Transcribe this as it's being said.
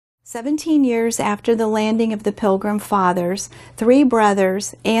17 years after the landing of the Pilgrim Fathers, three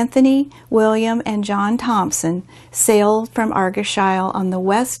brothers, Anthony, William, and John Thompson, sailed from Argyllshire on the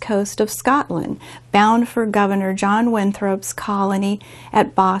west coast of Scotland, bound for Governor John Winthrop's colony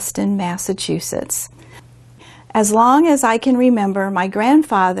at Boston, Massachusetts. As long as I can remember, my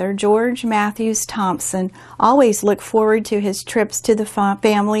grandfather, George Matthews Thompson, always looked forward to his trips to the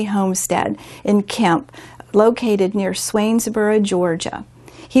family homestead in Kemp, located near Swainsboro, Georgia.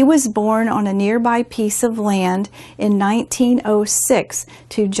 He was born on a nearby piece of land in 1906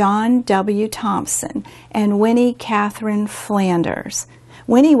 to John W. Thompson and Winnie Catherine Flanders.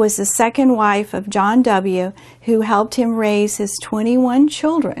 Winnie was the second wife of John W., who helped him raise his 21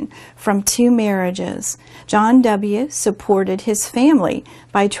 children from 2 marriages. John W. supported his family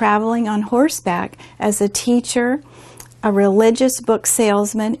by traveling on horseback as a teacher, a religious book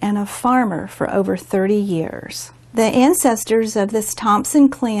salesman, and a farmer for over 30 years. The ancestors of this Thompson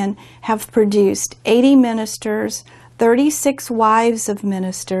clan have produced 80 ministers, 36 wives of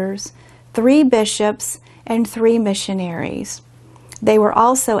ministers, 3 bishops, and 3 missionaries. They were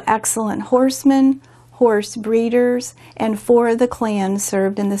also excellent horsemen, horse breeders, and 4 of the clan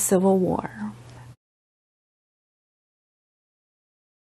served in the Civil War.